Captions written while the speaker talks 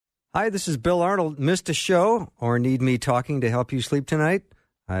Hi, this is Bill Arnold. Missed a show or need me talking to help you sleep tonight?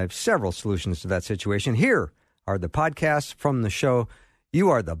 I have several solutions to that situation. Here are the podcasts from the show. You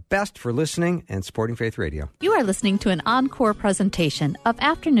are the best for listening and supporting Faith Radio. You are listening to an encore presentation of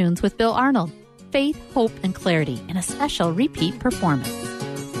Afternoons with Bill Arnold. Faith, hope, and clarity in a special repeat performance.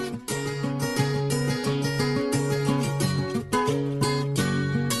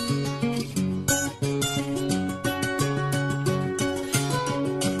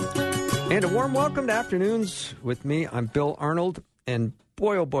 And a warm welcome to Afternoons with me. I'm Bill Arnold, and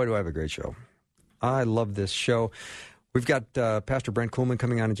boy, oh boy, do I have a great show. I love this show. We've got Pastor Brent Kuhlman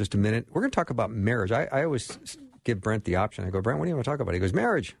coming on in just a minute. We're going to talk about marriage. I always give Brent the option. I go, Brent, what do you want to talk about? He goes,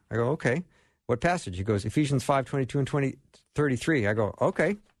 marriage. I go, okay. What passage? He goes, Ephesians 5:22 and 33. I go,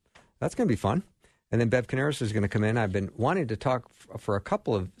 okay, that's going to be fun. And then Bev Coniaris is going to come in. I've been wanting to talk for a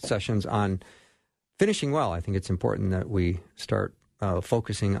couple of sessions on finishing well. I think it's important that we start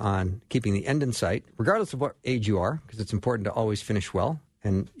focusing on keeping the end in sight, regardless of what age you are, because it's important to always finish well.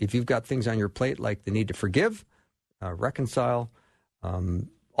 And if you've got things on your plate like the need to forgive, reconcile,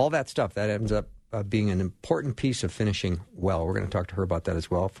 all that stuff, that ends up being an important piece of finishing well. We're going to talk to her about that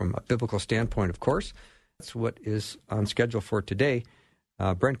as well from a biblical standpoint, of course. That's what is on schedule for today.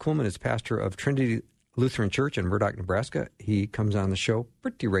 Brent Kuhlman is pastor of Trinity Lutheran Church in Murdoch, Nebraska. He comes on the show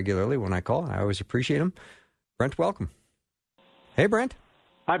pretty regularly when I call. I always appreciate him. Brent, welcome. Hey, Brent.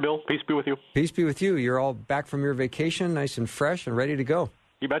 Hi, Bill. Peace be with you. Peace be with you. You're all back from your vacation, nice and fresh and ready to go.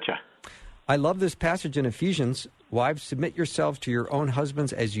 You betcha. I love this passage in Ephesians. Wives, submit yourselves to your own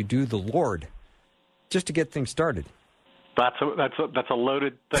husbands as you do the Lord, just to get things started. That's a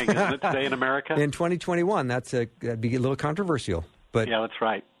loaded thing, isn't it, today in America? In 2021, that'd be a little controversial. But yeah, that's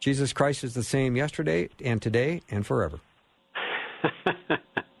right. Jesus Christ is the same yesterday and today and forever.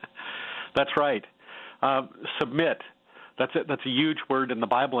 That's right. Submit. That's a huge word in the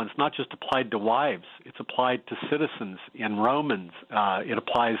Bible, and it's not just applied to wives. It's applied to citizens. In Romans, it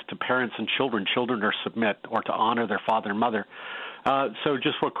applies to parents and children. Children are submit or to honor their father and mother. So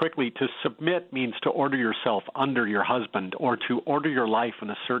just real quickly, to submit means to order yourself under your husband or to order your life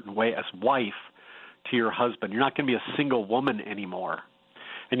in a certain way as wife to your husband. You're not going to be a single woman anymore.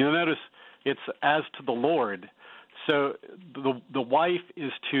 And you'll notice it's as to the Lord. So the wife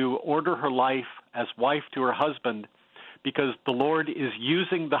is to order her life as wife to her husband because the Lord is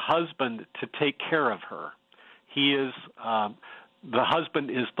using the husband to take care of her. He is the husband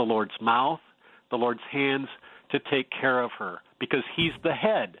is the Lord's mouth, the Lord's hands to take care of her because he's the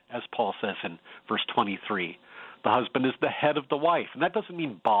head, as Paul says in verse 23. The husband is the head of the wife. And that doesn't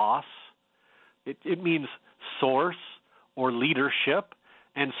mean boss. It means source or leadership.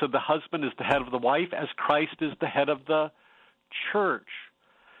 And so the husband is the head of the wife as Christ is the head of the church.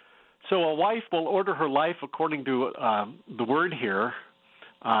 So a wife will order her life according to the word here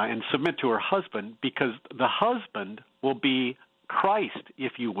and submit to her husband because the husband will be Christ,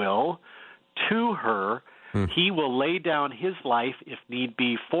 if you will, to her. He will lay down his life, if need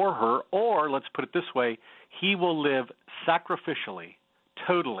be, for her, or let's put it this way, he will live sacrificially,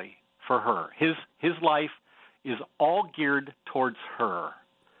 totally for her. His life is all geared towards her.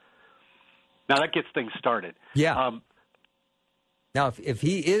 Now that gets things started. Yeah. Now, if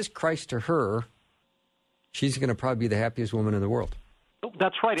he is Christ to her, she's going to probably be the happiest woman in the world.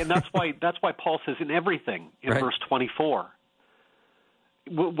 That's right, and that's why Paul says in everything in verse 24.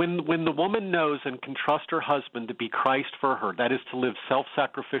 When the woman knows and can trust her husband to be Christ for her, that is to live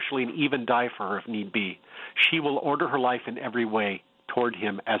self-sacrificially and even die for her if need be, she will order her life in every way toward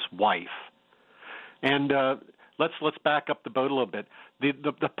him as wife. And let's back up the boat a little bit.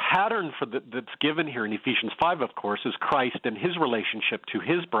 The pattern that's given here in Ephesians 5, of course, is Christ and his relationship to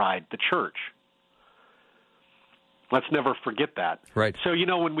his bride, the church. Let's never forget that. Right. So,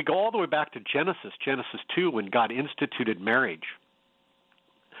 when we go all the way back to Genesis 2, when God instituted marriage,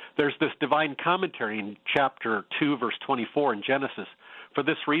 there's this divine commentary in chapter 2, verse 24 in Genesis. For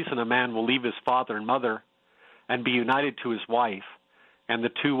this reason, a man will leave his father and mother and be united to his wife, and the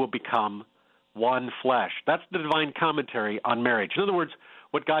two will become one flesh. That's the divine commentary on marriage. In other words,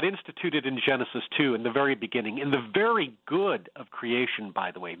 what God instituted in Genesis 2 in the very beginning, in the very good of creation,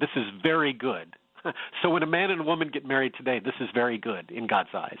 by the way. This is very good. So when a man and a woman get married today, this is very good in God's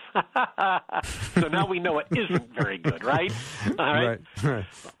eyes. So now we know it isn't very good, right? All right. Right.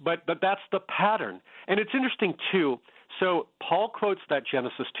 But that's the pattern. And it's interesting, too. So Paul quotes that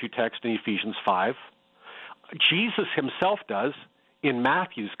Genesis 2 text in Ephesians 5. Jesus himself does in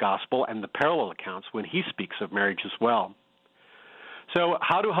Matthew's gospel and the parallel accounts when he speaks of marriage as well. So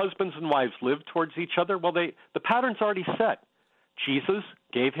how do husbands and wives live towards each other? Well, the pattern's already set. Jesus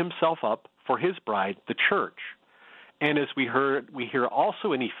gave himself up for his bride, the church. And as we hear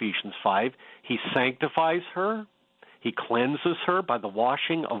also in Ephesians 5, he sanctifies her, he cleanses her by the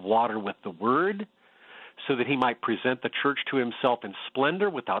washing of water with the word, so that he might present the church to himself in splendor,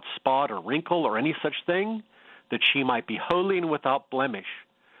 without spot or wrinkle or any such thing, that she might be holy and without blemish.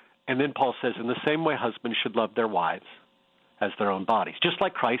 And then Paul says, in the same way, husbands should love their wives as their own bodies, just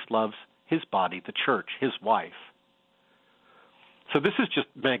like Christ loves his body, the church, his wife. So this is just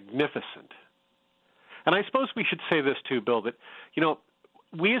magnificent. And I suppose we should say this too, Bill, that,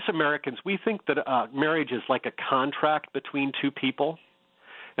 we as Americans, we think that marriage is like a contract between two people.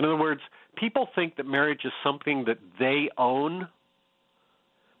 In other words, people think that marriage is something that they own,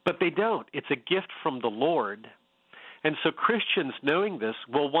 but they don't. It's a gift from the Lord. And so Christians, knowing this,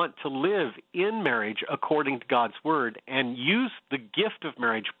 will want to live in marriage according to God's word and use the gift of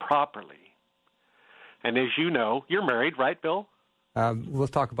marriage properly. And as you know, you're married, right, Bill? We'll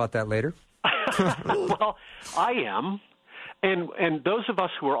talk about that later. Well, I am. And those of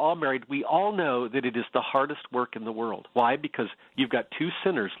us who are all married, we all know that it is the hardest work in the world. Why? Because you've got two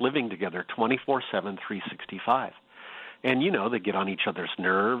sinners living together 24/7, 365. And, they get on each other's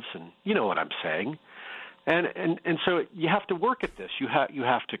nerves, and you know what I'm saying. And so you have to work at this. You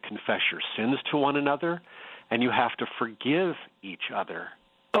have to confess your sins to one another, and you have to forgive each other.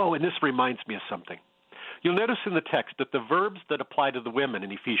 Oh, and this reminds me of something. You'll notice in the text that the verbs that apply to the women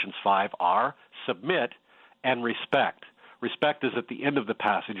in Ephesians 5 are submit and respect. Respect is at the end of the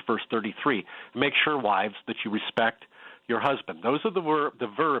passage, verse 33. Make sure, wives, that you respect your husband. Those are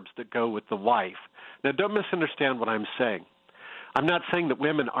the verbs that go with the wife. Now, don't misunderstand what I'm saying. I'm not saying that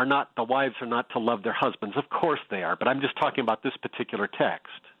the wives are not to love their husbands. Of course they are, but I'm just talking about this particular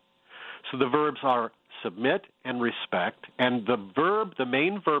text. So the verbs are submit and respect, and the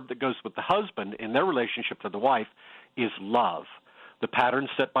main verb that goes with the husband in their relationship to the wife is love, the pattern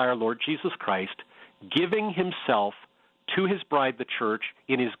set by our Lord Jesus Christ, giving himself to his bride, the church,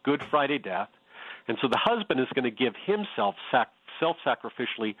 in his Good Friday death. And so the husband is going to give himself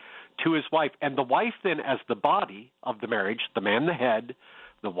self-sacrificially to his wife, and the wife then, as the body of the marriage, the man the head,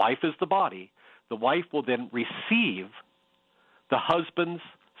 the wife is the body, the wife will then receive the husband's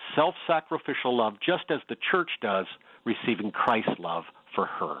self-sacrificial love, just as the church does, receiving Christ's love for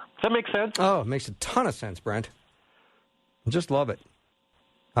her. Does that make sense? Oh, it makes a ton of sense, Brent. I just love it.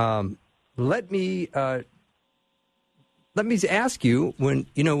 Let me ask you, when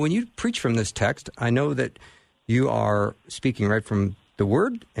you preach from this text, I know that you are speaking right from the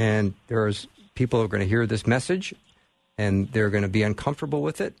Word, and there's people who are going to hear this message, and they're going to be uncomfortable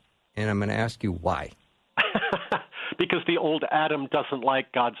with it, and I'm going to ask you why. Because the old Adam doesn't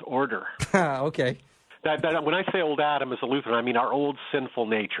like God's order. Okay. When I say old Adam as a Lutheran, I mean our old sinful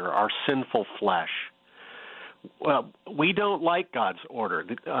nature, our sinful flesh. We don't like God's order.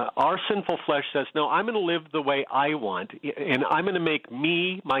 Our sinful flesh says, no, I'm going to live the way I want, and I'm going to make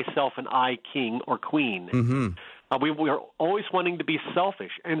me, myself, and I king or queen. Mm-hmm. We are always wanting to be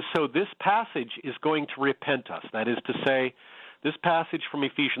selfish. And so this passage is going to repent us. That is to say, this passage from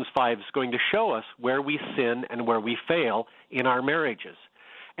Ephesians 5 is going to show us where we sin and where we fail in our marriages.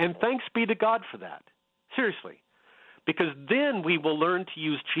 And thanks be to God for that. Seriously. Because then we will learn to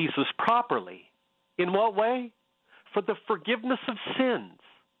use Jesus properly. In what way? For the forgiveness of sins.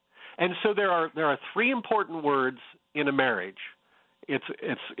 And so there are three important words in a marriage. It's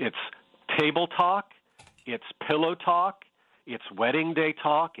table talk, it's pillow talk, it's wedding day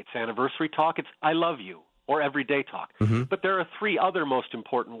talk, it's anniversary talk, it's I love you, or everyday talk. Mm-hmm. But there are three other most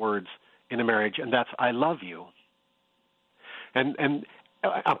important words in a marriage, and that's I love you. And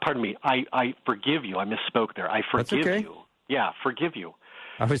pardon me, I forgive you. I misspoke there. I forgive you. Yeah, forgive you.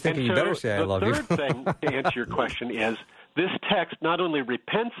 I was thinking you better say I love you. The third thing, to answer your question, is this text not only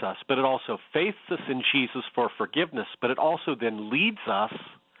repents us, but it also faiths us in Jesus for forgiveness, but it also then leads us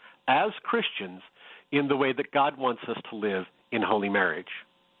as Christians in the way that God wants us to live in holy marriage.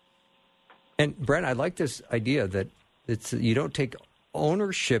 And, Brent, I like this idea that you don't take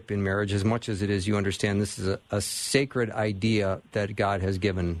ownership in marriage as much as it is you understand this is a sacred idea that God has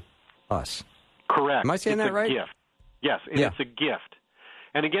given us. Correct. Am I saying that right? Gift. Yes, it's a gift.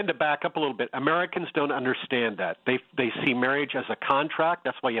 And again, to back up a little bit, Americans don't understand that. They see marriage as a contract.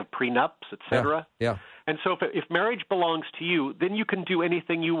 That's why you have prenups, et cetera. Yeah. And so if marriage belongs to you, then you can do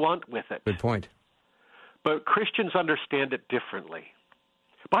anything you want with it. Good point. But Christians understand it differently.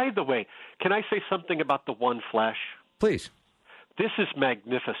 By the way, can I say something about the one flesh? Please. This is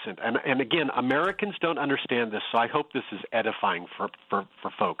magnificent. And again, Americans don't understand this, so I hope this is edifying for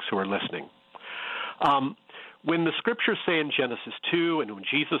folks who are listening. When the scriptures say in Genesis 2, and when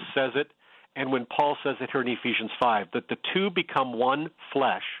Jesus says it, and when Paul says it here in Ephesians 5, that the two become one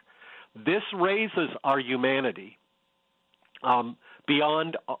flesh, this raises our humanity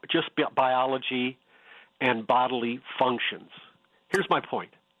beyond just biology and bodily functions. Here's my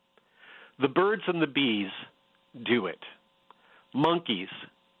point. The birds and the bees do it. Monkeys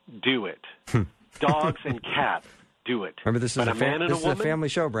do it. Dogs and cats do it. Remember, this is a family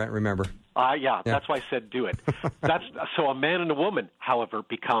show, Brent, remember. Yeah, that's why I said do it. So a man and a woman, however,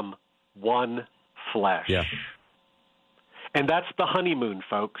 become one flesh. Yeah. And that's the honeymoon,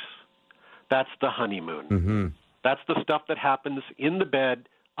 folks. That's the honeymoon. Mm-hmm. That's the stuff that happens in the bed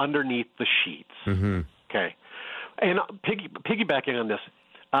underneath the sheets. Mm-hmm. Okay. And piggybacking on this,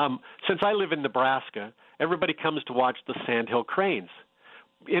 since I live in Nebraska, everybody comes to watch the sandhill cranes.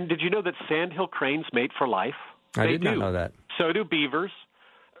 And did you know that sandhill cranes mate for life? I did not know that. So do beavers.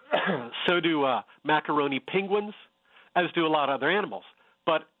 So do macaroni penguins, as do a lot of other animals.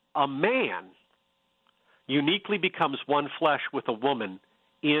 But a man uniquely becomes one flesh with a woman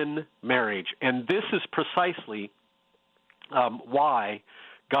in marriage. And this is precisely why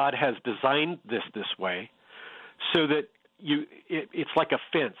God has designed this way, so that it's like a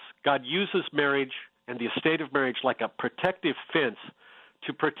fence. God uses marriage and the estate of marriage like a protective fence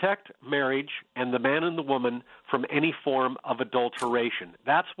to protect marriage and the man and the woman from any form of adulteration.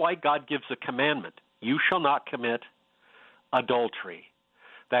 That's why God gives a commandment. You shall not commit adultery.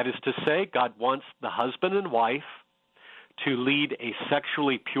 That is to say, God wants the husband and wife to lead a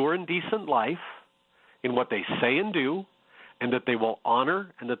sexually pure and decent life in what they say and do, and that they will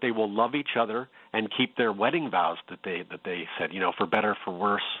honor and that they will love each other and keep their wedding vows that they said, for better, for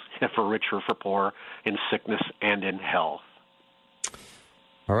worse, for richer, for poor, in sickness and in health.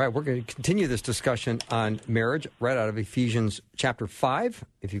 All right, we're going to continue this discussion on marriage right out of Ephesians chapter 5.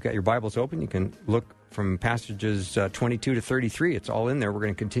 If you've got your Bibles open, you can look from passages 22 to 33. It's all in there. We're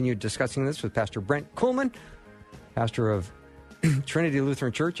going to continue discussing this with Pastor Brent Kuhlman, pastor of Trinity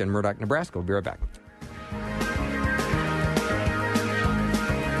Lutheran Church in Murdoch, Nebraska. We'll be right back.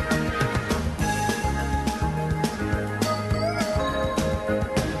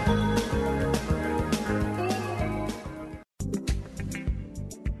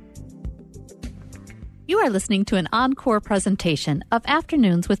 You are listening to an encore presentation of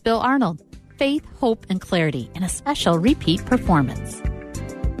Afternoons with Bill Arnold. Faith, hope, and clarity in a special repeat performance.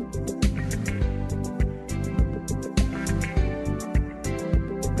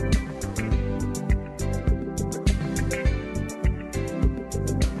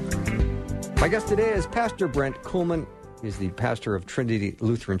 My guest today is Pastor Brent Kuhlman. He's the pastor of Trinity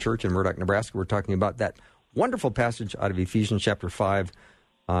Lutheran Church in Murdoch, Nebraska. We're talking about that wonderful passage out of Ephesians chapter 5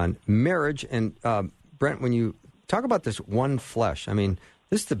 on marriage. And Brent, when you talk about this one flesh, I mean,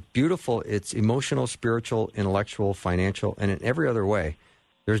 this is the beautiful, it's emotional, spiritual, intellectual, financial, and in every other way.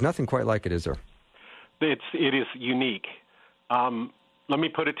 There's nothing quite like it, is there? It is unique. Let me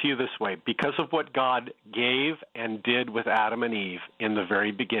put it to you this way. Because of what God gave and did with Adam and Eve in the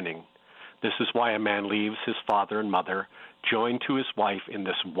very beginning, this is why a man leaves his father and mother, joined to his wife in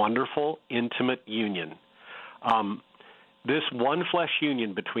this wonderful, intimate union. This one flesh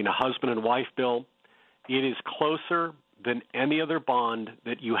union between a husband and wife, Bill, it is closer than any other bond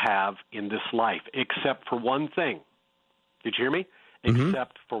that you have in this life, except for one thing. Did you hear me? Mm-hmm.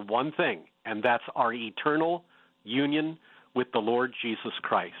 Except for one thing, and that's our eternal union with the Lord Jesus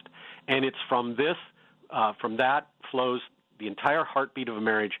Christ. And it's from that flows the entire heartbeat of a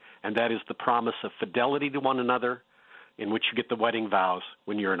marriage, and that is the promise of fidelity to one another, in which you get the wedding vows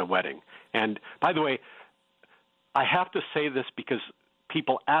when you're in a wedding. And by the way, I have to say this because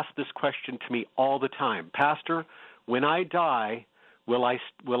people ask this question to me all the time. Pastor, when I die, will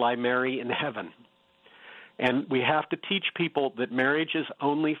I marry in heaven? And we have to teach people that marriage is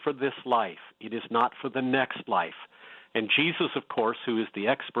only for this life. It is not for the next life. And Jesus, of course, who is the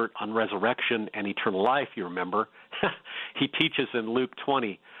expert on resurrection and eternal life, you remember, he teaches in Luke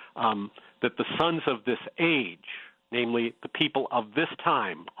 20 that the sons of this age, namely the people of this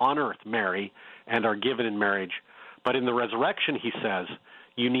time on earth, marry and are given in marriage. But in the resurrection, he says,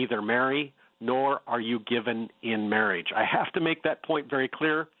 you neither marry nor are you given in marriage. I have to make that point very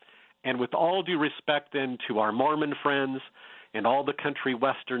clear. And with all due respect then to our Mormon friends and all the country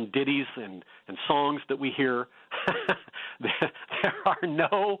western ditties and songs that we hear, there are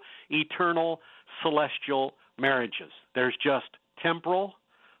no eternal celestial marriages. There's just temporal,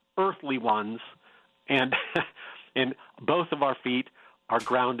 earthly ones, and both of our feet are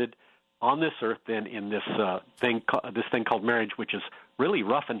grounded on this earth then in this thing called marriage, which is really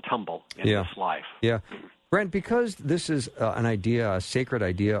rough and tumble in this life. Yeah. Brent, because this is an idea, a sacred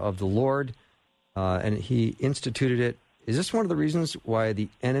idea of the Lord, and he instituted it, is this one of the reasons why the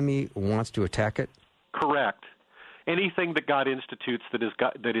enemy wants to attack it? Correct. Anything that God institutes that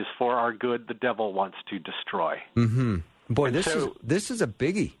is for our good, the devil wants to destroy. Mm-hmm. Boy, this is a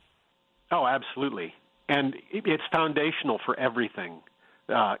biggie. Oh, absolutely. And it's foundational for everything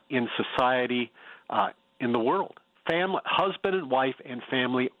in society, in the world. Husband and wife and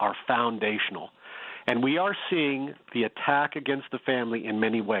family are foundational. And we are seeing the attack against the family in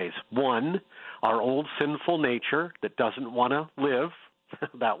many ways. One, our old sinful nature that doesn't want to live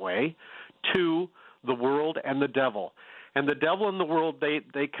that way. Two, the world and the devil. And the devil and the world,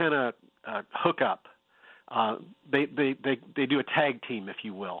 they kind of hook up. They do a tag team, if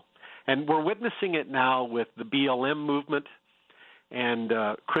you will. And we're witnessing it now with the BLM movement and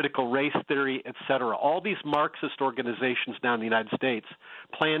critical race theory, et cetera. All these Marxist organizations now in the United States,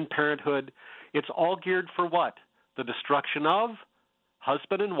 Planned Parenthood, it's all geared for what? The destruction of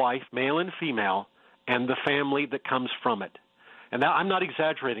husband and wife, male and female, and the family that comes from it. And I'm not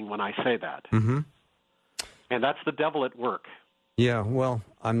exaggerating when I say that. Mm-hmm. And that's the devil at work. Yeah, well,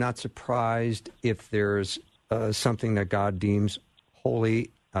 I'm not surprised if there's something that God deems holy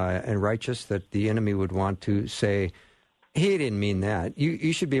and righteous that the enemy would want to say, he didn't mean that.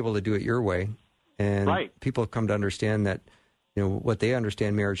 You should be able to do it your way. And right. People have come to understand that, what they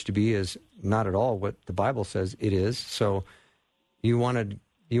understand marriage to be is not at all what the Bible says it is. So you want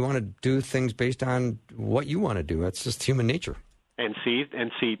to do things based on what you want to do. That's just human nature. And see,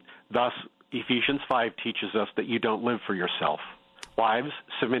 thus Ephesians 5 teaches us that you don't live for yourself. Wives,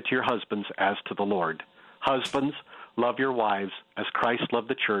 submit to your husbands as to the Lord. Husbands, love your wives as Christ loved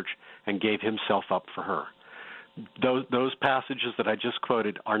the church and gave himself up for her. Those passages that I just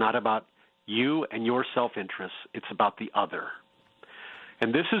quoted are not about you and your self-interest. It's about the other.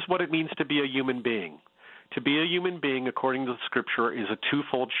 And this is what it means to be a human being. To be a human being, according to the Scripture, is a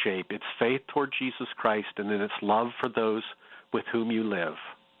twofold shape. It's faith toward Jesus Christ, and then it's love for those with whom you live.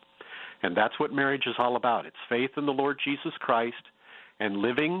 And that's what marriage is all about. It's faith in the Lord Jesus Christ and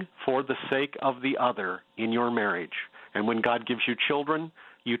living for the sake of the other in your marriage. And when God gives you children,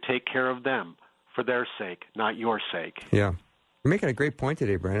 you take care of them for their sake, not your sake. Yeah. You're making a great point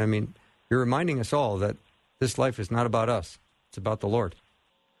today, Brent. I mean, you're reminding us all that this life is not about us. It's about the Lord.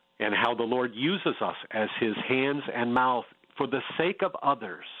 And how the Lord uses us as his hands and mouth for the sake of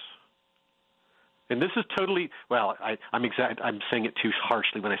others. And this is totally, well, I'm saying it too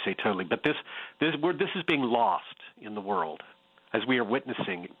harshly when I say totally, but this is being lost in the world as we are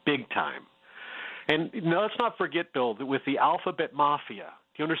witnessing big time. And let's not forget, Bill, that with the alphabet mafia,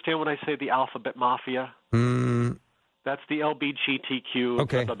 do you understand when I say the alphabet mafia? That's the LGBTQ.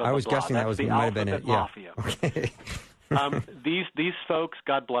 Okay, blah, blah, blah, I was blah. guessing That's that might have been it. Yeah. Mafia. Okay. These folks,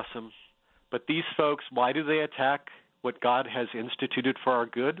 God bless them, but these folks, why do they attack what God has instituted for our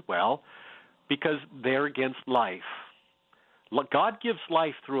good? Well, because they're against life. God gives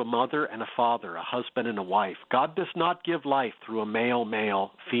life through a mother and a father, a husband and a wife. God does not give life through a male,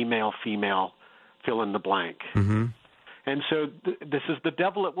 female, fill in the blank. Mm-hmm. And so this is the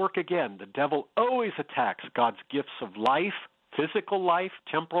devil at work again. The devil always attacks God's gifts of life, physical life,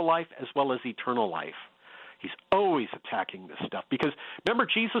 temporal life, as well as eternal life. He's always attacking this stuff because, remember,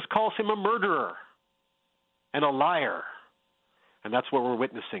 Jesus calls him a murderer and a liar. And that's what we're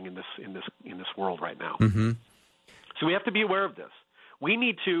witnessing in this world right now. Mm-hmm. So we have to be aware of this. We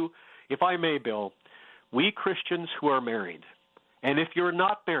need to, if I may, Bill, we Christians who are married, and if you're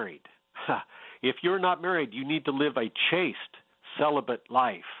not married, you need to live a chaste, celibate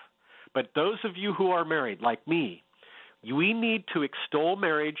life. But those of you who are married, like me, we need to extol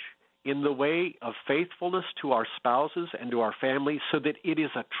marriage in the way of faithfulness to our spouses and to our families so that it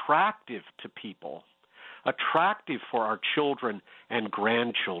is attractive to people, attractive for our children and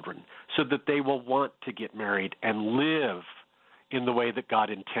grandchildren, so that they will want to get married and live in the way that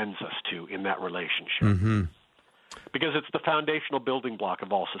God intends us to in that relationship. Mm-hmm. Because it's the foundational building block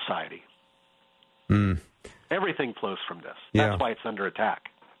of all society. Everything flows from this. Yeah. That's why it's under attack.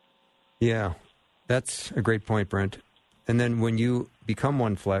 Yeah, that's a great point, Brent. And then when you become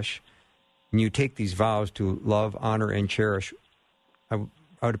one flesh and you take these vows to love, honor, and cherish, I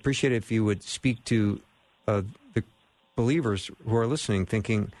would appreciate it if you would speak to the believers who are listening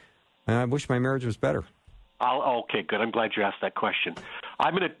thinking, I wish my marriage was better. Okay, good. I'm glad you asked that question. This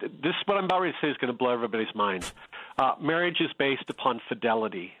is what I'm about ready to say is going to blow everybody's minds. Marriage is based upon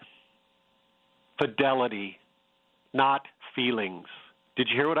fidelity. Fidelity, not feelings. Did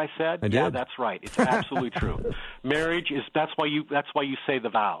you hear what I said? I did. Yeah, that's right. It's absolutely true. Marriage is that's why you say the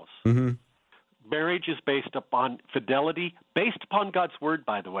vows. Mm-hmm. Marriage is based upon fidelity, based upon God's word,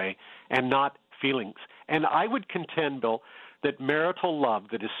 by the way, and not feelings. And I would contend, Bill, that marital love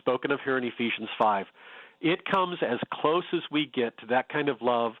that is spoken of here in Ephesians 5, it comes as close as we get to that kind of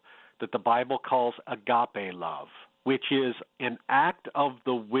love that the Bible calls agape love. which is an act of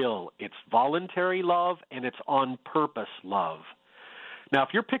the will. It's voluntary love, and it's on purpose love. Now, if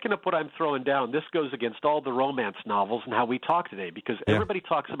you're picking up what I'm throwing down, this goes against all the romance novels and how we talk today, because everybody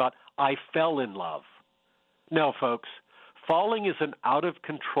talks about, I fell in love. No, folks. Falling is an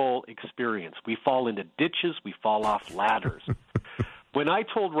out-of-control experience. We fall into ditches. We fall off ladders. When I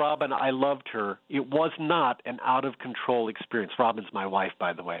told Robin I loved her, it was not an out-of-control experience. Robin's my wife,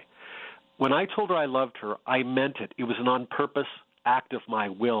 by the way. When I told her I loved her, I meant it. It was an on-purpose act of my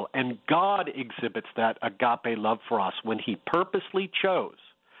will. And God exhibits that agape love for us when he purposely chose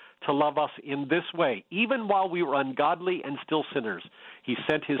to love us in this way. Even while we were ungodly and still sinners, he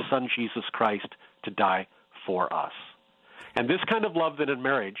sent his son, Jesus Christ, to die for us. And this kind of love that in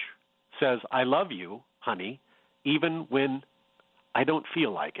marriage says, I love you, honey, even when I don't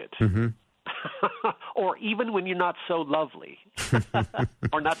feel like it. Mm-hmm. Or even when you're not so lovely.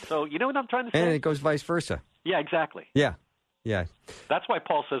 Or not so, you know what I'm trying to say? And it goes vice versa. Yeah, exactly. Yeah. That's why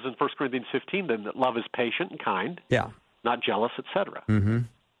Paul says in 1 Corinthians 15 then that love is patient and kind, not jealous, etc. Mm-hmm.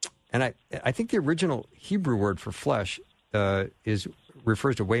 And I think the original Hebrew word for flesh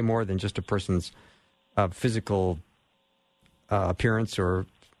refers to way more than just a person's physical appearance or,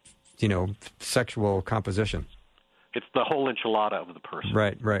 sexual composition. It's the whole enchilada of the person.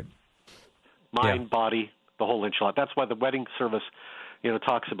 Right. Mind, body, the whole enchilada. That's why the wedding service,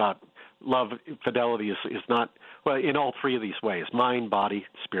 talks about love, fidelity is not, well, in all three of these ways, mind, body,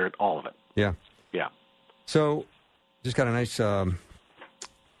 spirit, all of it. Yeah. Yeah. So just got a nice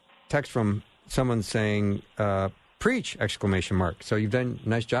text from someone saying, preach, ! So you've done a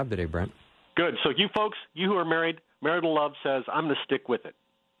nice job today, Brent. Good. So you folks, you who are married, marital love says, I'm going to stick with it.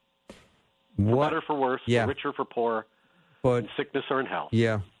 For better for worse, for richer for poor, in sickness or in health.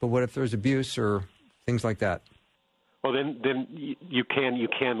 Yeah, but what if there's abuse or things like that? Well, then you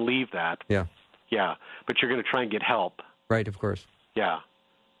can leave that. Yeah. Yeah, but you're going to try and get help. Right, of course. Yeah.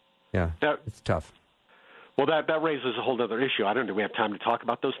 Yeah, it's tough. Well, that raises a whole other issue. I don't know, do we have time to talk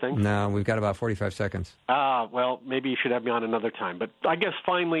about those things? No, we've got about 45 seconds. Well, maybe you should have me on another time. But I guess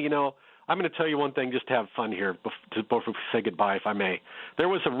finally, I'm going to tell you one thing just to have fun here before we say goodbye, if I may. There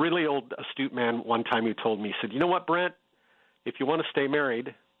was a really old, astute man one time who told me, he said, you know what, Brent? If you want to stay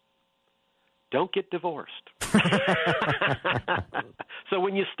married, don't get divorced. So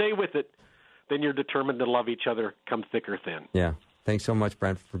when you stay with it, then you're determined to love each other, come thick or thin. Yeah. Thanks so much,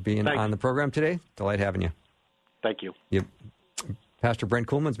 Brent, for being on the program today. Delight having you. Thank you. Yep. Pastor Brent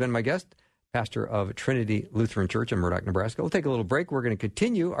Kuhlman's been my guest, pastor of Trinity Lutheran Church in Murdoch, Nebraska. We'll take a little break. We're going to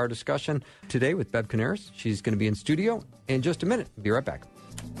continue our discussion today with Bev Coniaris. She's going to be in studio in just a minute. We'll be right back.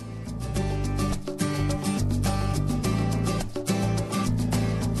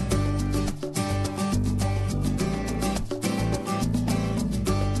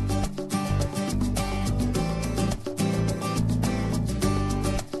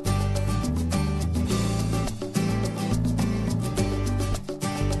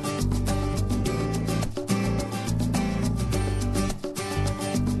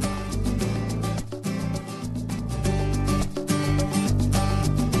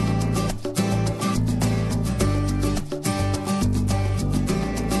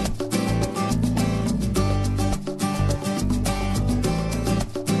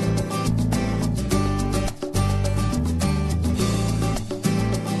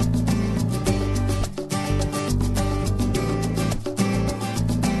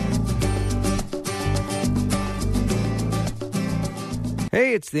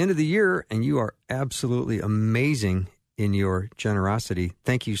 Hey, it's the end of the year, and you are absolutely amazing in your generosity.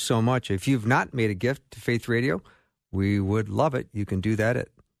 Thank you so much. If you've not made a gift to Faith Radio, we would love it. You can do that at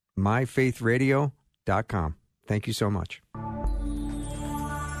myfaithradio.com. Thank you so much.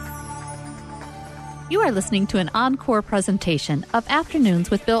 You are listening to an encore presentation of Afternoons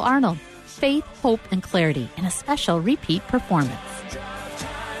with Bill Arnold. Faith, hope, and clarity in a special repeat performance.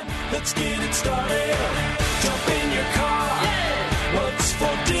 Let's get it started. Jump in your car. What's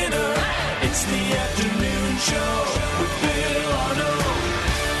for dinner? It's the afternoon show with Bill Arnold.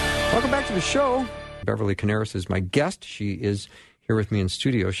 Welcome back to the show. Beverly Coniaris is my guest. She is here with me in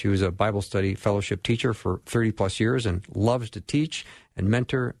studio. She was a Bible study fellowship teacher for 30-plus years and loves to teach and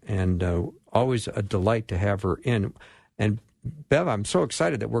mentor, and always a delight to have her in. And Bev, I'm so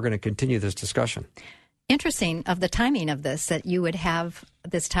excited that we're going to continue this discussion. Interesting of the timing of this, that you would have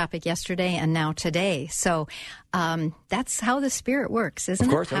this topic yesterday and now today. So that's how the Spirit works, isn't it?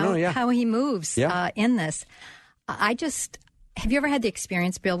 Of course, I know, yeah. How he moves in this. Have you ever had the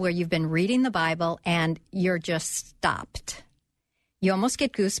experience, Bill, where you've been reading the Bible and you're just stopped? You almost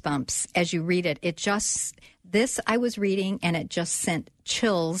get goosebumps as you read it. This I was reading, and it just sent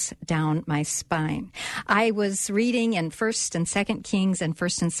chills down my spine. I was reading in 1st and 2nd Kings and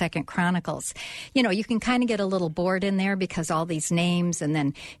 1st and 2nd Chronicles. You know, you can kind of get a little bored in there because all these names, and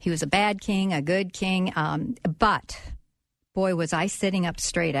then he was a bad king, a good king. But boy, was I sitting up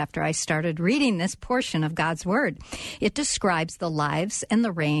straight after I started reading this portion of God's Word. It describes the lives and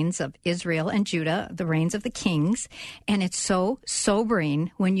the reigns of Israel and Judah, the reigns of the kings, and it's so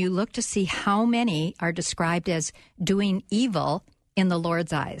sobering when you look to see how many are described as doing evil in the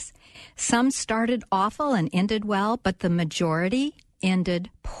Lord's eyes. Some started awful and ended well, but the majority ended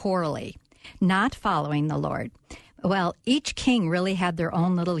poorly, not following the Lord. Well, each king really had their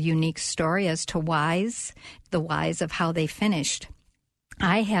own little unique story as to the whys of how they finished.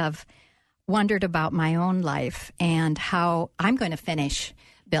 I have wondered about my own life and how I'm going to finish,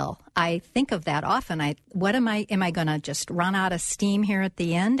 Bill. I think of that often. Am I going to just run out of steam here at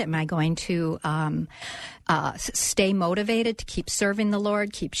the end? Am I going to stay motivated to keep serving the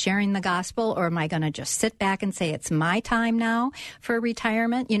Lord, keep sharing the gospel, or am I going to just sit back and say it's my time now for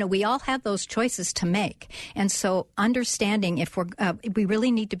retirement? You know, we all have those choices to make, and so understanding if we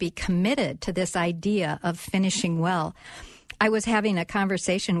really need to be committed to this idea of finishing well. I was having a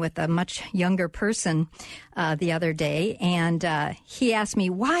conversation with a much younger person the other day, and he asked me,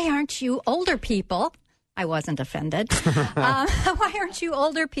 why aren't you older people? I wasn't offended. Why aren't you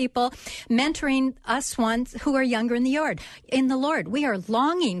older people mentoring us ones who are younger in the Lord? We are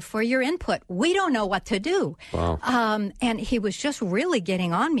longing for your input. We don't know what to do. Wow. And he was just really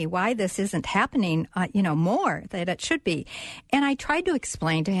getting on me why this isn't happening, more than it should be. And I tried to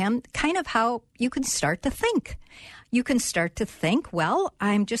explain to him kind of how you can start to think. You can start to think, well,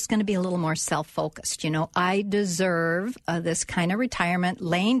 I'm just going to be a little more self-focused. I deserve this kind of retirement,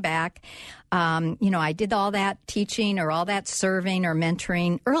 laying back. I did all that teaching or all that serving or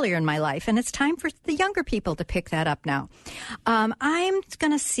mentoring earlier in my life, and it's time for the younger people to pick that up now. I'm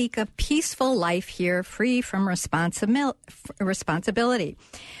going to seek a peaceful life here, free from responsibility.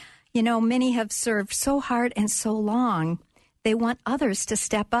 Many have served so hard and so long, they want others to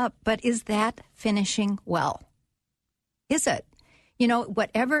step up, but is that finishing well? Is it?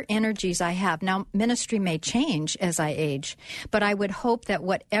 Whatever energies I have, now ministry may change as I age, but I would hope that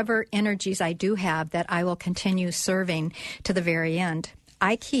whatever energies I do have, that I will continue serving to the very end.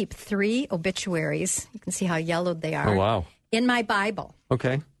 I keep 3 obituaries. You can see how yellowed they are. Oh, wow. In my Bible.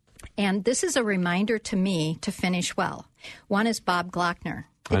 Okay. And this is a reminder to me to finish well. One is Bob Glockner.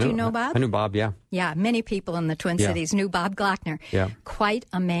 Did you know Bob? I knew Bob, yeah. Yeah, many people in the Twin Cities knew Bob Glockner. Yeah. Quite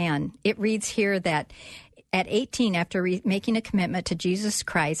a man. It reads here that at 18, after making a commitment to Jesus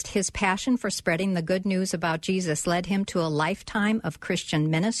Christ, his passion for spreading the good news about Jesus led him to a lifetime of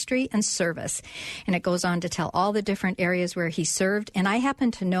Christian ministry and service. And it goes on to tell all the different areas where he served. And I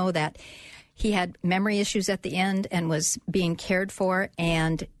happen to know that he had memory issues at the end and was being cared for,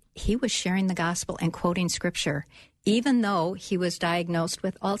 and he was sharing the gospel and quoting scripture, even though he was diagnosed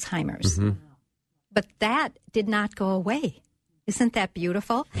with Alzheimer's. Mm-hmm. But that did not go away. Isn't that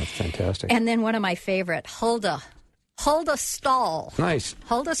beautiful? That's fantastic. And then one of my favorite, Huldah Stahl. Nice.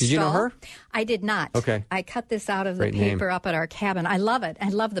 Huldah Stahl. Did you know her? I did not. Okay. I cut this out of Great the paper name. up at our cabin. I love it. I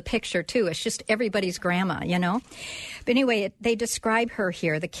love the picture, too. It's just everybody's grandma, But anyway, they describe her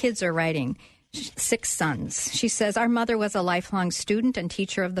here. The kids are writing. 6 sons. She says, our mother was a lifelong student and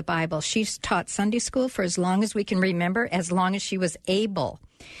teacher of the Bible. She's taught Sunday school for as long as we can remember, as long as she was able.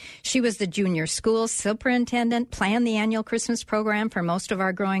 She was the junior school superintendent, planned the annual Christmas program for most of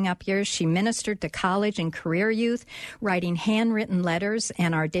our growing up years. She ministered to college and career youth, writing handwritten letters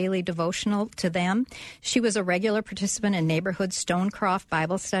and our daily devotional to them. She was a regular participant in neighborhood Stonecroft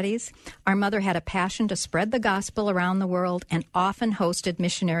Bible studies. Our mother had a passion to spread the gospel around the world and often hosted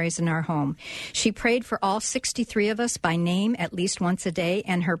missionaries in our home. She prayed for all 63 of us by name at least once a day,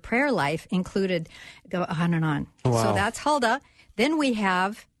 and her prayer life included, go on and on. Wow. So that's Huldah. Then we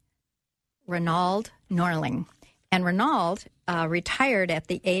have Renald Norling. And Renald retired at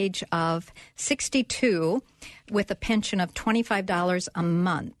the age of 62 with a pension of $25 a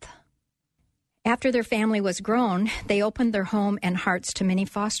month. After their family was grown, they opened their home and hearts to many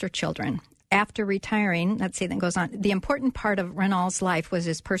foster children. After retiring, let's see, that goes on. The important part of Renald's life was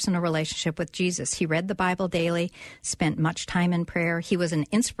his personal relationship with Jesus. He read the Bible daily, spent much time in prayer. He was an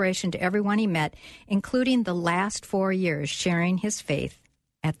inspiration to everyone he met, including the last 4 years sharing his faith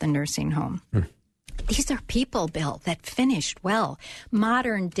at the nursing home. These are people, Bill, that finished well,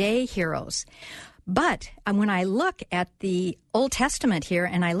 modern-day heroes. But when I look at the Old Testament here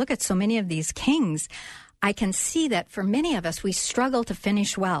and I look at so many of these kings, I can see that for many of us, we struggle to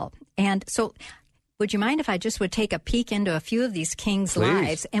finish well. And so would you mind if I just would take a peek into a few of these kings' Please.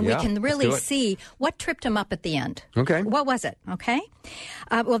 lives, and Yeah, we can let's really do it. see what tripped them up at the end? Okay. What was it? Okay.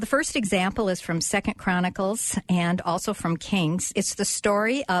 Well, the first example is from 2 Chronicles and also from Kings. It's the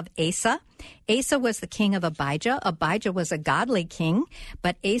story of Asa. Asa was the king of Abijah. Abijah was a godly king,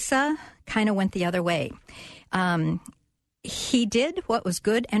 but Asa kind of went the other way. He did what was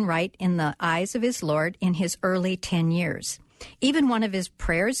good and right in the eyes of his Lord in his early 10 years. Even one of his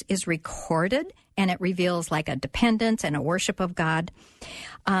prayers is recorded, and it reveals like a dependence and a worship of God.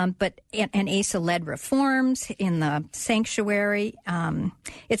 But Asa led reforms in the sanctuary.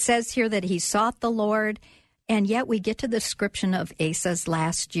 It says here that he sought the Lord, and yet we get to the description of Asa's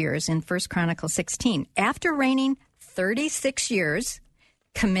last years in 1 Chronicles 16. After reigning 36 years,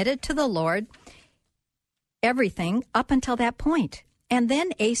 committed to the Lord, everything up until that point. And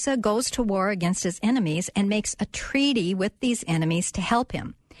then Asa goes to war against his enemies and makes a treaty with these enemies to help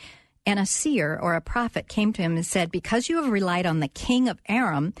him. And a seer or a prophet came to him and said, because you have relied on the king of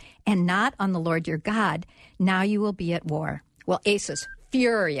Aram and not on the Lord your God, now you will be at war. Well, Asa's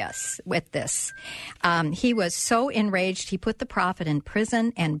furious with this. He was so enraged, he put the prophet in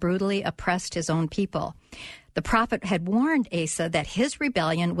prison and brutally oppressed his own people. The prophet had warned Asa that his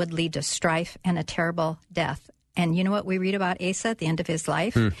rebellion would lead to strife and a terrible death. And you know what we read about Asa at the end of his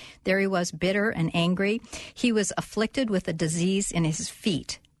life? There he was, bitter and angry. He was afflicted with a disease in his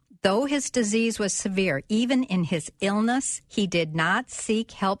feet. Though his disease was severe, even in his illness, he did not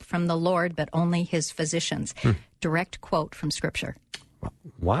seek help from the Lord, but only his physicians. Direct quote from Scripture.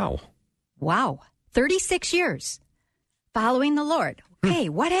 Wow. Wow. 36 years following the Lord. Hey,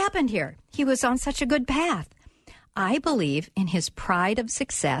 what happened here? He was on such a good path. I believe in his pride of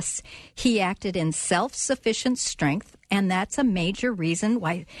success, he acted in self-sufficient strength, and that's a major reason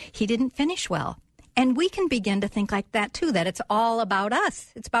why he didn't finish well. And we can begin to think like that, too, that it's all about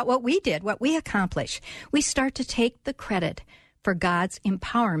us. It's about what we did, what we accomplished. We start to take the credit for God's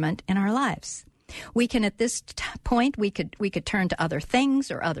empowerment in our lives. We can, at this point, we could turn to other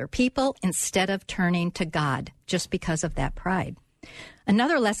things or other people instead of turning to God just because of that pride.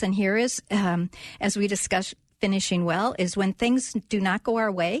 Another lesson here is, as we discuss finishing well, is when things do not go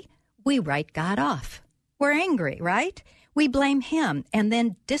our way, we write God off. We're angry, right? We blame him and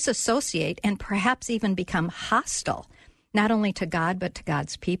then disassociate and perhaps even become hostile, not only to God, but to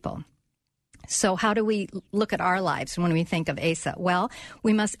God's people. So how do we look at our lives when we think of Asa? Well,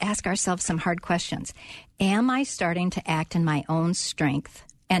 we must ask ourselves some hard questions. Am I starting to act in my own strength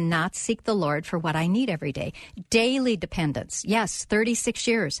and not seek the Lord for what I need every day? Daily dependence. Yes, 36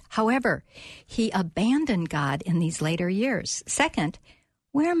 years. However, he abandoned God in these later years. Second,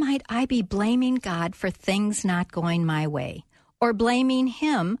 where might I be blaming God for things not going my way or blaming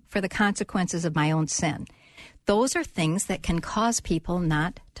him for the consequences of my own sin? Those are things that can cause people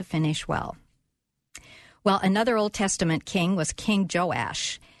not to finish well. Well, another Old Testament king was King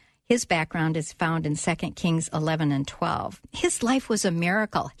Joash. His background is found in 2 Kings 11 and 12. His life was a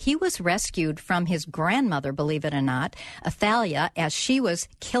miracle. He was rescued from his grandmother, believe it or not, Athaliah, as she was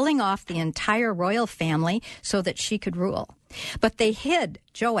killing off the entire royal family so that she could rule. But they hid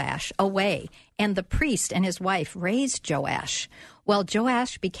Joash away, and the priest and his wife raised Joash. Well,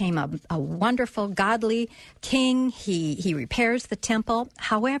 Joash became a wonderful, godly king. He repairs the temple.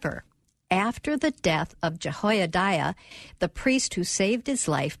 However, after the death of Jehoiada, the priest who saved his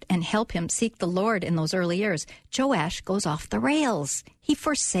life and helped him seek the Lord in those early years, Joash goes off the rails. He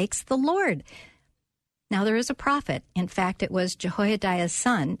forsakes the Lord. Now, there is a prophet. In fact, it was Jehoiada's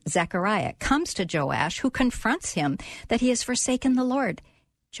son, Zechariah, comes to Joash, who confronts him that he has forsaken the Lord.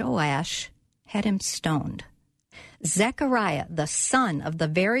 Joash had him stoned. Zechariah, the son of the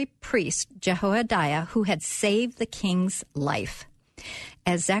very priest, Jehoiada, who had saved the king's life.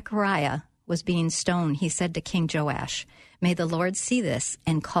 As Zechariah was being stoned, he said to King Joash, "May the Lord see this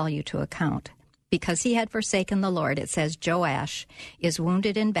and call you to account." Because he had forsaken the Lord, it says Joash is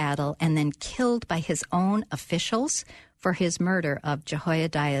wounded in battle and then killed by his own officials for his murder of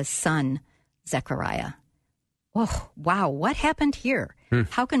Jehoiada's son, Zechariah. Oh, wow, what happened here?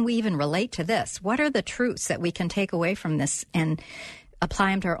 How can we even relate to this? What are the truths that we can take away from this and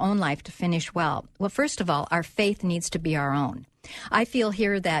apply them to our own life to finish well? Well, first of all, our faith needs to be our own. I feel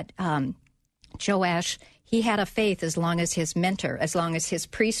here that Joash, he had a faith as long as his mentor, as long as his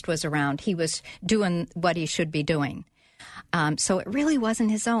priest was around, he was doing what he should be doing. So it really wasn't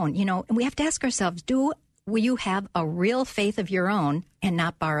his own. You know, we have to ask ourselves, will you have a real faith of your own and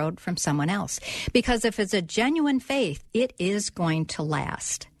not borrowed from someone else? Because if it's a genuine faith, it is going to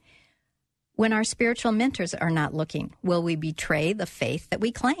last. When our spiritual mentors are not looking, will we betray the faith that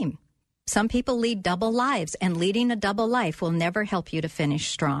we claim? Some people lead double lives, and leading a double life will never help you to finish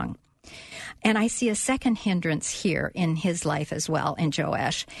strong. And I see a second hindrance here in his life as well, in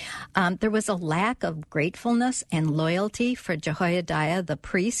Joash. There was a lack of gratefulness and loyalty for Jehoiada the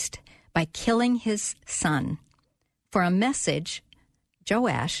priest by killing his son for a message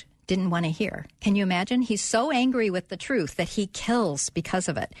Joash didn't want to hear. Can you imagine? He's so angry with the truth that he kills because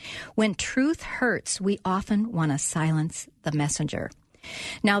of it. When truth hurts, we often want to silence the messenger.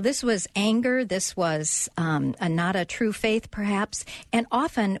 Now, this was anger. This was not a true faith, perhaps. And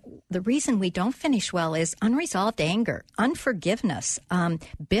often the reason we don't finish well is unresolved anger, unforgiveness,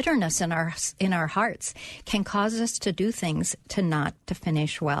 bitterness in our hearts can cause us to do things to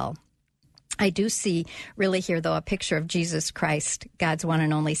finish well. I do see really here, though, a picture of Jesus Christ, God's one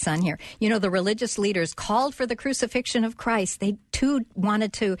and only Son here. You know, the religious leaders called for the crucifixion of Christ. They, too,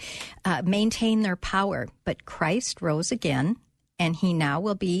 wanted to maintain their power. But Christ rose again, and he now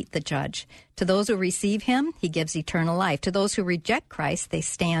will be the judge. To those who receive him, he gives eternal life. To those who reject Christ, they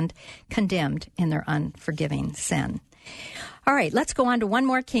stand condemned in their unforgiving sin. All right, let's go on to one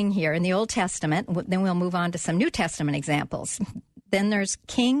more king here in the Old Testament. Then we'll move on to some New Testament examples. Then there's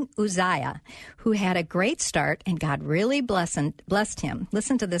King Uzziah, who had a great start, and God really blessed him.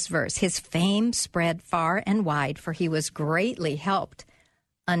 Listen to this verse. His fame spread far and wide, for he was greatly helped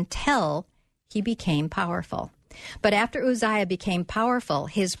until he became powerful. But after Uzziah became powerful,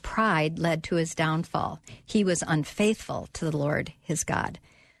 his pride led to his downfall. He was unfaithful to the Lord his God.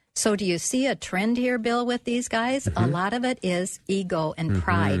 So do you see a trend here, Bill, with these guys? Mm-hmm. A lot of it is ego and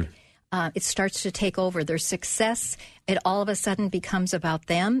pride. It starts to take over. Their success, it all of a sudden becomes about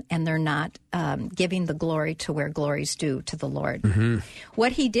them, and they're not giving the glory to where glory's due to the Lord. Mm-hmm.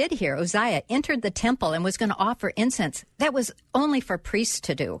 What he did here, Uzziah entered the temple and was going to offer incense. That was only for priests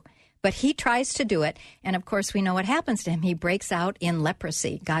to do. But he tries to do it, and of course we know what happens to him. He breaks out in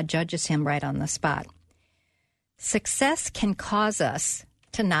leprosy. God judges him right on the spot. Success can cause us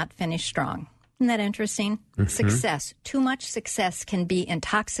to not finish strong. Isn't that interesting? Mm-hmm. Success. Too much success can be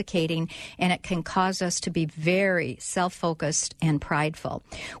intoxicating, and it can cause us to be very self-focused and prideful.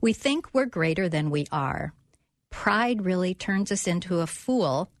 We think we're greater than we are. Pride really turns us into a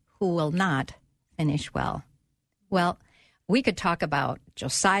fool who will not finish well. Well, we could talk about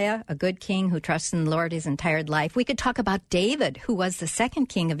Josiah, a good king who trusted in the Lord his entire life. We could talk about David, who was the second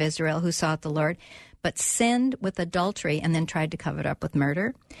king of Israel who sought the Lord, but sinned with adultery and then tried to cover it up with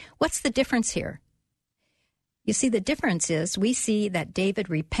murder. What's the difference here? You see, the difference is we see that David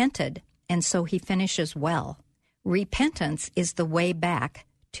repented, and so he finishes well. Repentance is the way back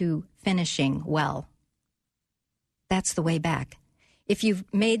to finishing well. That's the way back. If you've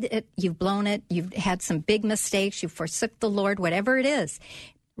made it, you've blown it, you've had some big mistakes, you forsook the Lord, whatever it is,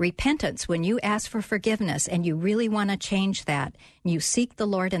 repentance, when you ask for forgiveness and you really want to change that, and you seek the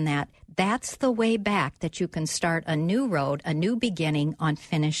Lord in that, that's the way back that you can start a new road, a new beginning on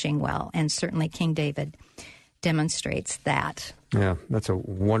finishing well. And certainly King David demonstrates that. Yeah, that's a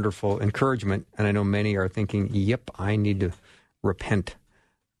wonderful encouragement. And I know many are thinking, yep, I need to repent.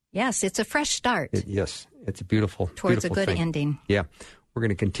 Yes, it's a fresh start. Yes, it's a beautiful towards beautiful a good thing. ending. Yeah. We're going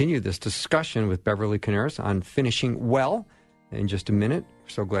to continue this discussion with Beverly Coniaris on finishing well in just a minute. We're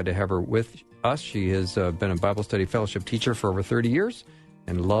so glad to have her with us. She has been a Bible study fellowship teacher for over 30 years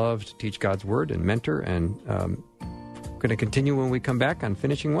and loves to teach God's Word and mentor. And going to continue when we come back on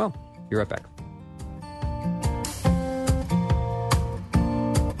Finishing Well. Be right back.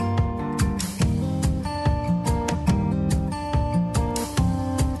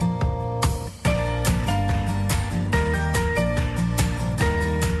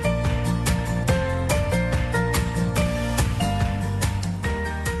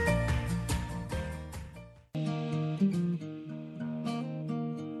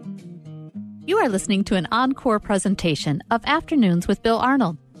 You are listening to an encore presentation of Afternoons with Bill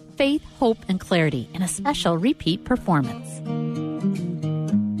Arnold. Faith, hope, and clarity in a special repeat performance.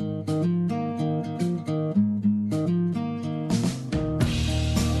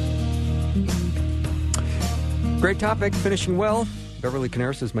 Great topic, finishing well. Beverly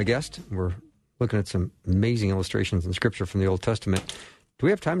Coniaris is my guest. We're looking at some amazing illustrations in Scripture from the Old Testament. Do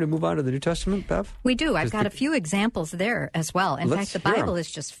we have time to move on to the New Testament, Bev? We do. I've got a few examples there as well. In fact, the Bible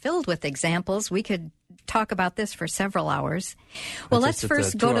is just filled with examples. We could talk about this for several hours. Well, let's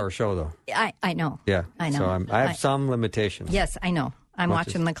first go to... It's a 2-hour show, though. I know. Yeah. I know. So I have some limitations. Yes, I know. I'm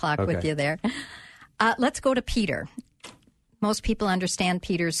watching the clock with you there. Let's go to Peter. Most people understand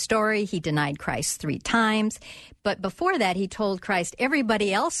Peter's story. He denied Christ 3 times. But before that, he told Christ,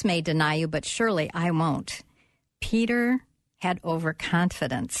 everybody else may deny you, but surely I won't. Peter had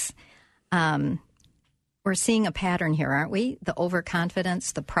overconfidence. we're seeing a pattern here, aren't we? The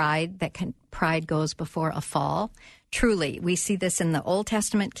overconfidence, the pride, pride goes before a fall. Truly, we see this in the Old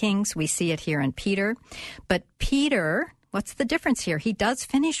Testament kings. We see it here in Peter. But Peter, what's the difference here? He does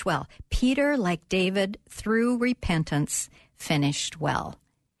finish well. Peter, like David, through repentance, finished well.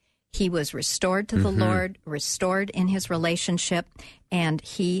 He was restored to the Lord, restored in his relationship, and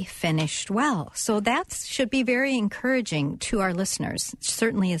he finished well. So that should be very encouraging to our listeners. It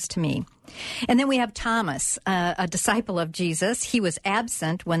certainly is to me. And then we have Thomas, a disciple of Jesus. He was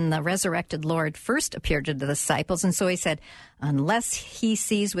absent when the resurrected Lord first appeared to the disciples. And so he said, unless he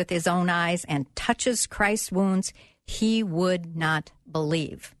sees with his own eyes and touches Christ's wounds, he would not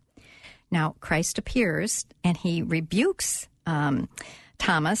believe. Now, Christ appears and he rebukes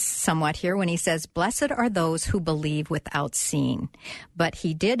Thomas somewhat here when he says, blessed are those who believe without seeing. But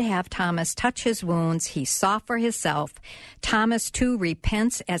he did have Thomas touch his wounds. He saw for himself. Thomas, too,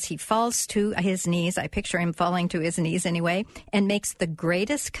 repents as he falls to his knees. I picture him falling to his knees anyway, and makes the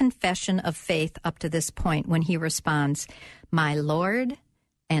greatest confession of faith up to this point when he responds, my Lord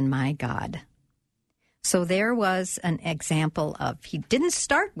and my God. So there was an example of he didn't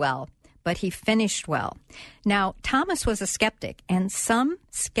start well, but he finished well. Now, Thomas was a skeptic, and some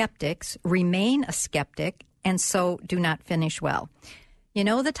skeptics remain a skeptic and so do not finish well. You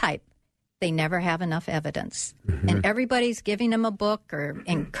know the type. They never have enough evidence. And everybody's giving them a book or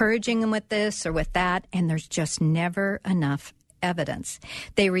encouraging them with this or with that, and there's just never enough evidence.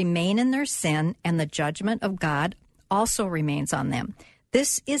 They remain in their sin, and the judgment of God also remains on them.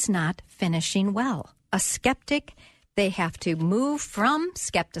 This is not finishing well. A skeptic, they have to move from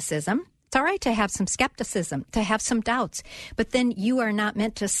skepticism. It's all right to have some skepticism, to have some doubts, but then you are not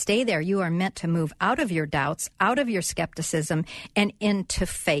meant to stay there. You are meant to move out of your doubts, out of your skepticism, and into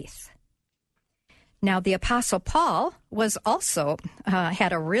faith. Now, the Apostle Paul was also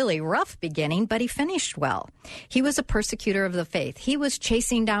had a really rough beginning, but he finished well. He was a persecutor of the faith. He was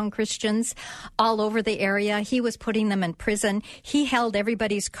chasing down Christians all over the area. He was putting them in prison. He held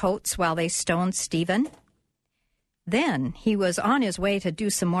everybody's coats while they stoned Stephen. Then he was on his way to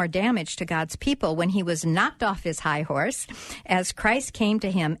do some more damage to God's people when he was knocked off his high horse as Christ came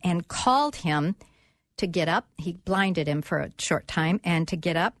to him and called him to get up. He blinded him for a short time, and to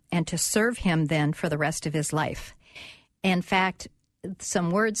get up and to serve him then for the rest of his life. In fact, some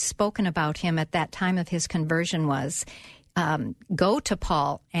words spoken about him at that time of his conversion was, go to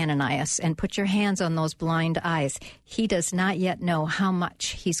Paul, Ananias, and put your hands on those blind eyes. He does not yet know how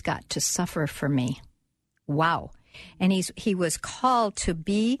much he's got to suffer for me. Wow. And he was called to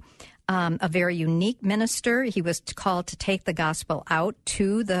be a very unique minister. He was called to take the gospel out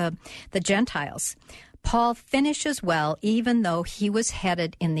to the Gentiles. Paul finishes well, even though he was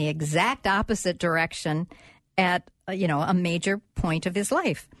headed in the exact opposite direction at a major point of his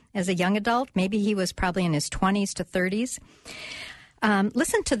life. As a young adult, maybe he was probably in his 20s to 30s.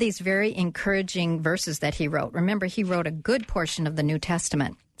 Listen to these very encouraging verses that he wrote. Remember, he wrote a good portion of the New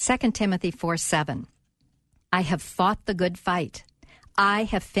Testament. 2 Timothy 4:7. I have fought the good fight. I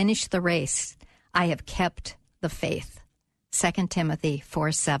have finished the race. I have kept the faith. 2 Timothy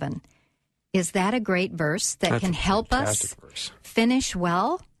 4:7. Is that a great verse that can help us finish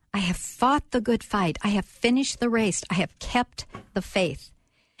well? I have fought the good fight. I have finished the race. I have kept the faith.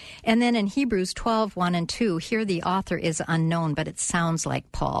 And then in Hebrews 12:1 and 2, here the author is unknown, but it sounds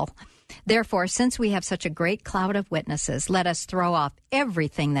like Paul. Therefore, since we have such a great cloud of witnesses, let us throw off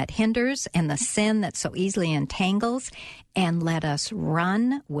everything that hinders and the sin that so easily entangles, and let us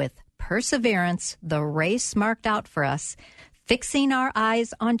run with perseverance the race marked out for us, fixing our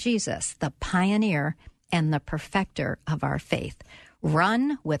eyes on Jesus, the pioneer and the perfecter of our faith.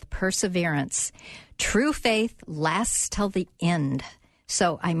 Run with perseverance. True faith lasts till the end.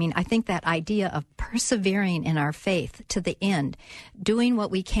 So, I think that idea of persevering in our faith to the end, doing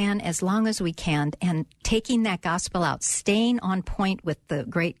what we can as long as we can, and taking that gospel out, staying on point with the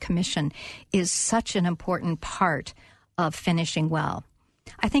Great Commission is such an important part of finishing well.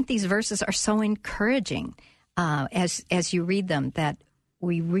 I think these verses are so encouraging as you read them, that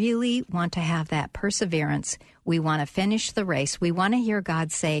we really want to have that perseverance. We want to finish the race. We want to hear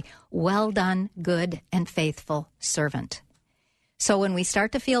God say, well done, good and faithful servant. So when we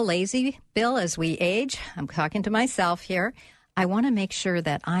start to feel lazy, Bill, as we age, I'm talking to myself here, I want to make sure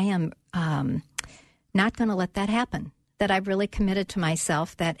that I am not going to let that happen, that I've really committed to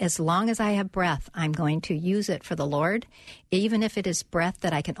myself that as long as I have breath, I'm going to use it for the Lord, even if it is breath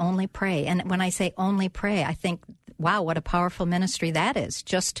that I can only pray. And when I say only pray, I think, wow, what a powerful ministry that is,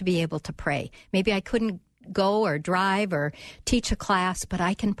 just to be able to pray. Maybe I couldn't go or drive or teach a class, but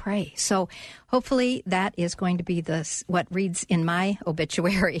I can pray. So hopefully that is going to be what reads in my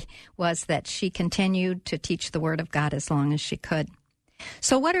obituary was that she continued to teach the Word of God as long as she could.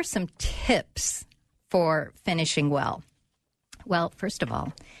 So what are some tips for finishing well? Well, first of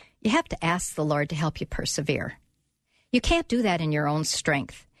all, you have to ask the Lord to help you persevere. You can't do that in your own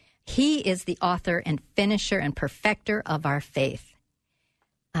strength. He is the author and finisher and perfecter of our faith.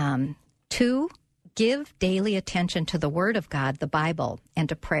 2, give daily attention to the Word of God, the Bible, and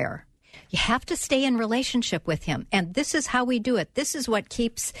to prayer. You have to stay in relationship with Him, and this is how we do it. This is what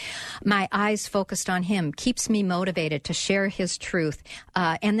keeps my eyes focused on Him, keeps me motivated to share His truth,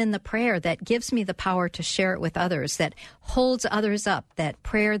 and then the prayer that gives me the power to share it with others, that holds others up, that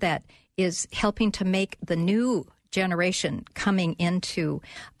prayer that is helping to make the new generation coming into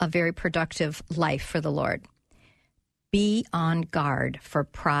a very productive life for the Lord. Be on guard for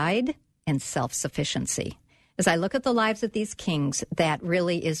pride and self-sufficiency. As I look at the lives of these kings, that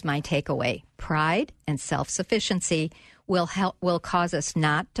really is my takeaway. Pride and self-sufficiency will cause us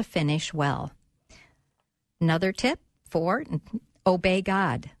not to finish well. Another tip 4, obey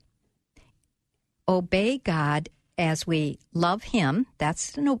God. Obey God as we love Him.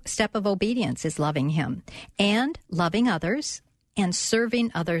 That's a step of obedience, is loving Him, and loving others and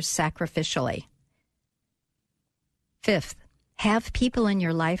serving others sacrificially. 5th, have people in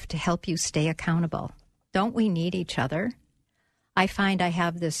your life to help you stay accountable. Don't we need each other? I find I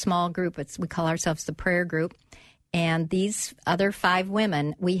have this small group. We call ourselves the prayer group. And these other 5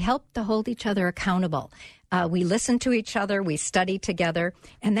 women, we help to hold each other accountable. We listen to each other. We study together.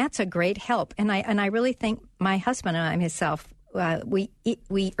 And that's a great help. And I really think my husband and I myself, we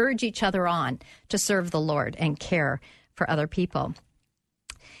urge each other on to serve the Lord and care for other people.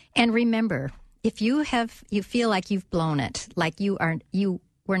 And remember, if you feel like you've blown it, like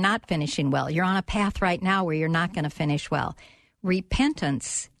we're not finishing well, you're on a path right now where you're not going to finish well.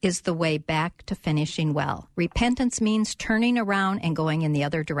 Repentance is the way back to finishing well. Repentance means turning around and going in the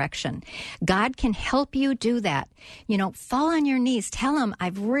other direction. God can help you do that. Fall on your knees. Tell Him,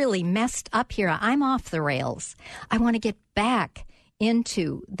 I've really messed up here. I'm off the rails. I want to get back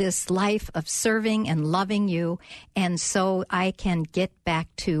into this life of serving and loving you, and so I can get back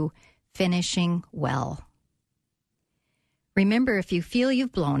to finishing well. Remember, if you feel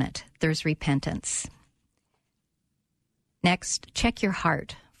you've blown it, there's repentance. Next, check your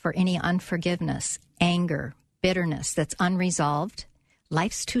heart for any unforgiveness, anger, bitterness that's unresolved.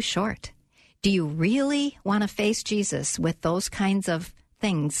 Life's too short. Do you really want to face Jesus with those kinds of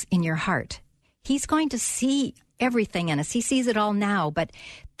things in your heart? He's going to see everything in us. He sees it all now, but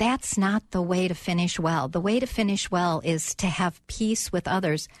that's not the way to finish well. The way to finish well is to have peace with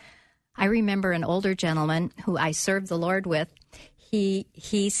others. I remember an older gentleman who I served the Lord with.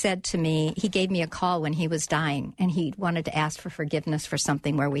 He said to me, he gave me a call when he was dying, and he wanted to ask for forgiveness for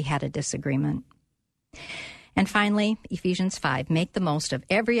something where we had a disagreement. And finally, Ephesians 5, make the most of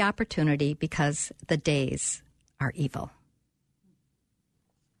every opportunity because the days are evil.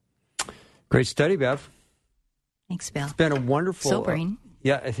 Great study, Bev. Thanks, Bill. It's been a wonderful... Sobering.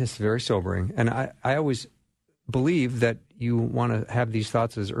 Yeah, it is very sobering. And I always believe that you want to have these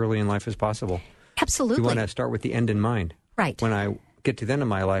thoughts as early in life as possible. Absolutely. You want to start with the end in mind. Right. When I get to the end of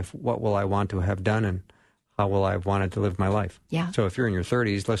my life, what will I want to have done and how will I have wanted to live my life? Yeah. So if you're in your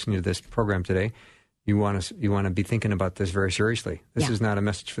 30s listening to this program today, you want to be thinking about this very seriously. This is not a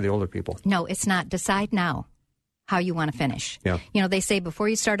message for the older people. No, it's not. Decide now how you want to finish. Yeah. They say before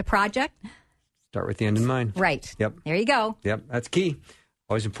you start a project, start with the end in mind. Right. Yep. There you go. Yep. That's key.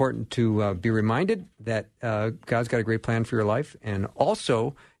 Always important to be reminded that God's got a great plan for your life. And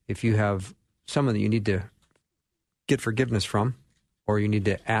also, if you have someone that you need to get forgiveness from, or you need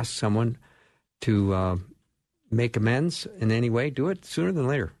to ask someone to make amends in any way, do it sooner than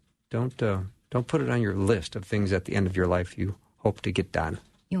later. Don't put it on your list of things at the end of your life you hope to get done.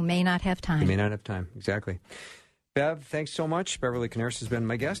 You may not have time. You may not have time. Exactly. Bev, thanks so much. Beverly Coniaris has been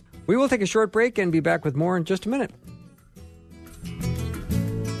my guest. We will take a short break and be back with more in just a minute.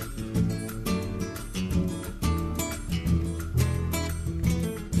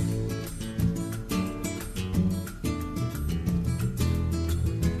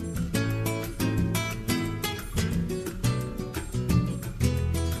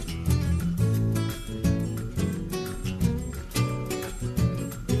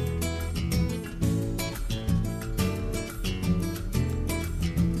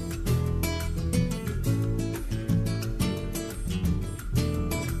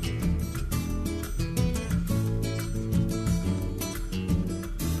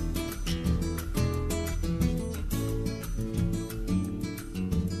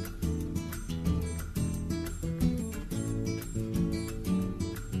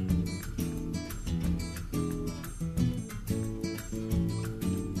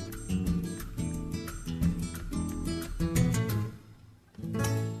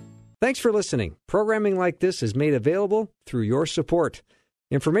 Thanks for listening. Programming like this is made available through your support.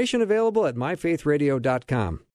 Information available at myfaithradio.com.